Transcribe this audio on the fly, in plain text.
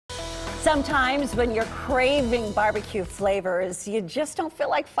Sometimes when you're craving barbecue flavors, you just don't feel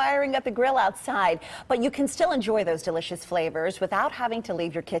like firing up the grill outside, but you can still enjoy those delicious flavors without having to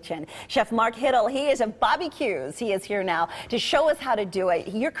leave your kitchen. Chef Mark Hiddle, he is of BBQs. He is here now to show us how to do it.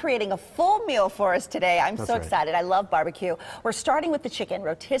 You're creating a full meal for us today. I'm so excited. I love barbecue. We're starting with the chicken,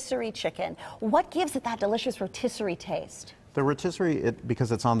 rotisserie chicken. What gives it that delicious rotisserie taste? The rotisserie,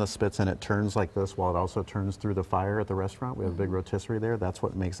 because it's on the spits and it turns like this while it also turns through the fire at the restaurant. We have a big rotisserie there. That's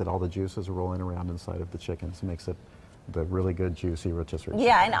what makes it, all the juices rolling around inside of the chicken. So it makes it the really good, juicy rotisserie.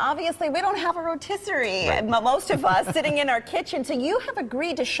 Yeah, and obviously we don't have a rotisserie, most of us, sitting in our kitchen. So you have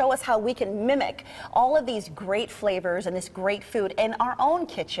agreed to show us how we can mimic all of these great flavors and this great food in our own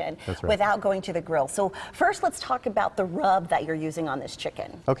kitchen without going to the grill. So first, let's talk about the rub that you're using on this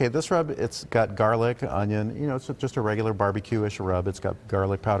chicken. Okay, this rub, it's got garlic, onion, you know, it's just a regular barbecue-ish rub. It's got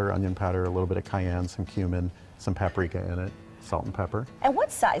garlic powder, onion powder, a little bit of cayenne, some cumin, some paprika in it. Salt and pepper. And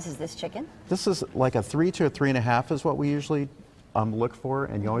what size is this chicken? This is like a 3 to a 3.5 is what we usually look for,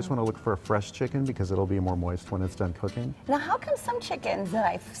 and you always want to look for a fresh chicken because it'll be more moist when it's done cooking. Now, how come some chickens that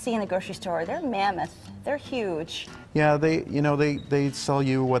I see in the grocery store, they're mammoth, they're huge? Yeah, they sell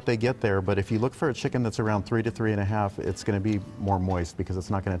you what they get there, but if you look for a chicken that's around 3 to 3.5, it's going to be more moist because it's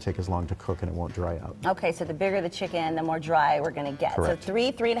not going to take as long to cook and it won't dry out. Okay, so the bigger the chicken, the more dry we're going to get. Correct. So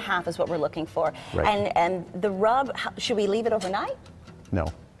 3.5 is what we're looking for. Right. And the rub, should we leave it overnight? No,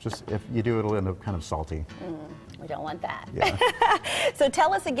 just if you do, it'll end up kind of salty. We don't want that. Yeah. So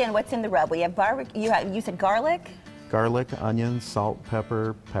tell us again what's in the rub. We have you said garlic? Garlic, onion, salt,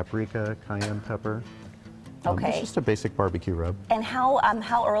 pepper, paprika, cayenne pepper. Okay. It's just a basic barbecue rub. And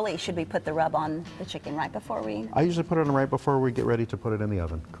how early should we put the rub on the chicken? Right before we? I usually put it on right before we get ready to put it in the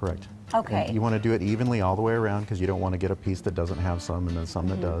oven. Correct. Okay. And you want to do it evenly all the way around because you don't want to get a piece that doesn't have some and then some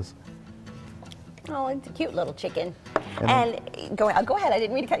that does. Oh, it's a cute little chicken. And go ahead. I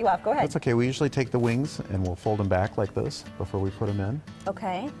didn't mean to cut you off. Go ahead. That's okay. We usually take the wings and we'll fold them back like this before we put them in.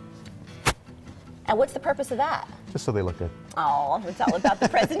 Okay. And what's the purpose of that? Just so they look good. Oh, it's all about the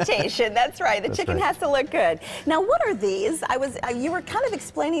presentation. That's right. The chicken has to look good. Now, what are these? You were kind of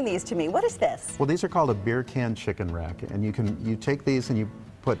explaining these to me. What is this? Well, these are called a beer can chicken rack, and you take these and you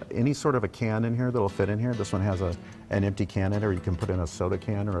put any sort of a can in here that'll fit in here. This one has an empty can in it, or you can put in a soda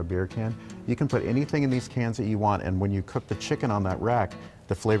can or a beer can. You can put anything in these cans that you want, and when you cook the chicken on that rack,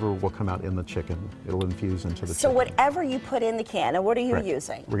 the flavor will come out in the chicken. It'll infuse into the chicken. So whatever you put in the can, and what are you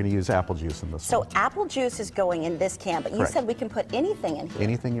using? We're going to use apple juice in this one. So apple juice is going in this can, but you said we can put anything in here.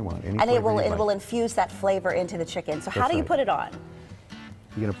 Anything you want. And it will infuse that flavor into the chicken. So how do you put it on?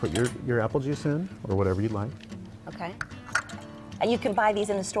 You're going to put your apple juice in, or whatever you'd like. Okay. And you can buy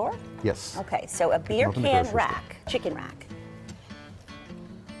these in the store? Yes. Okay, so a beer can rack, chicken rack.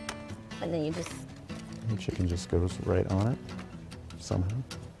 And then you just... The chicken just goes right on it, somehow.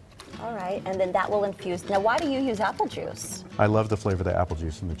 All right, and then that will infuse. Now, why do you use apple juice? I love the flavor of the apple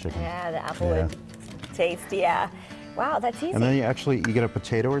juice in the chicken. Yeah, the apple taste, Wow, that's easy. And then you get a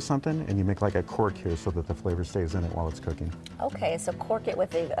potato or something, and you make like a cork here so that the flavor stays in it while it's cooking. Okay, so cork it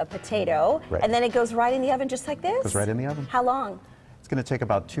with a potato, Right. And then it goes right in the oven just like this? Goes right in the oven. How long? It's going to take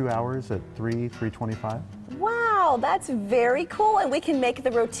about 2 hours at 325. Wow, that's very cool. And we can make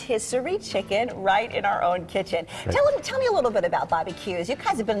the rotisserie chicken right in our own kitchen. Right. Tell me a little bit about BBQs. You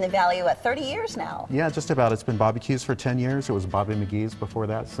guys have been in the Valley, what, 30 years now? Yeah, just about. It's been BBQs for 10 years. It was Bobby McGee's before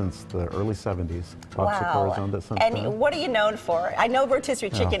that since the early 70s. Bob Sikora's owned it since then. What are you known for? I know rotisserie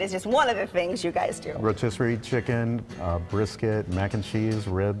chicken is just one of the things you guys do. Rotisserie chicken, brisket, mac and cheese,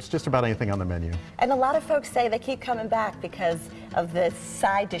 ribs, just about anything on the menu. And a lot of folks say they keep coming back because of the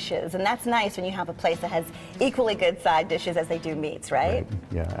side dishes, and that's nice when you have a place that has equally good side dishes as they do meats, right?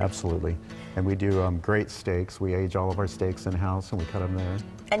 Yeah, absolutely. And we do great steaks. We age all of our steaks in-house and we cut them there.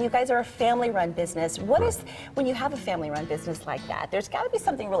 And you guys are a family-run business. What is, when you have a family-run business like that, there's got to be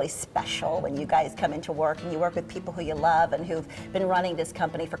something really special when you guys come into work and you work with people who you love and who've been running this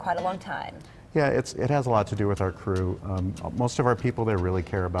company for quite a long time. Yeah, it has a lot to do with our crew. Most of our people there really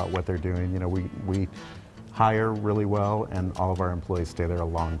care about what they're doing. You know, we hire really well, and all of our employees stay there a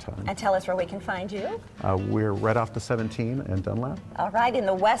long time. And tell us where we can find you. We're right off the 17 in Dunlap. All right, in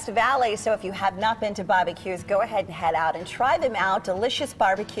the West Valley. So if you have not been to BBQs, go ahead and head out and try them out. Delicious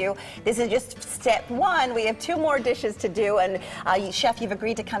barbecue. This is just step one. We have 2 more dishes to do, and Chef, you've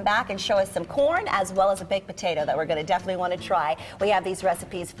agreed to come back and show us some corn as well as a baked potato that we're going to definitely want to try. We have these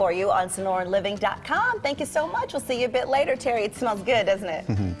recipes for you on SonoranLiving.com. Thank you so much. We'll see you a bit later, Terry. It smells good, doesn't it?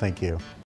 Thank you.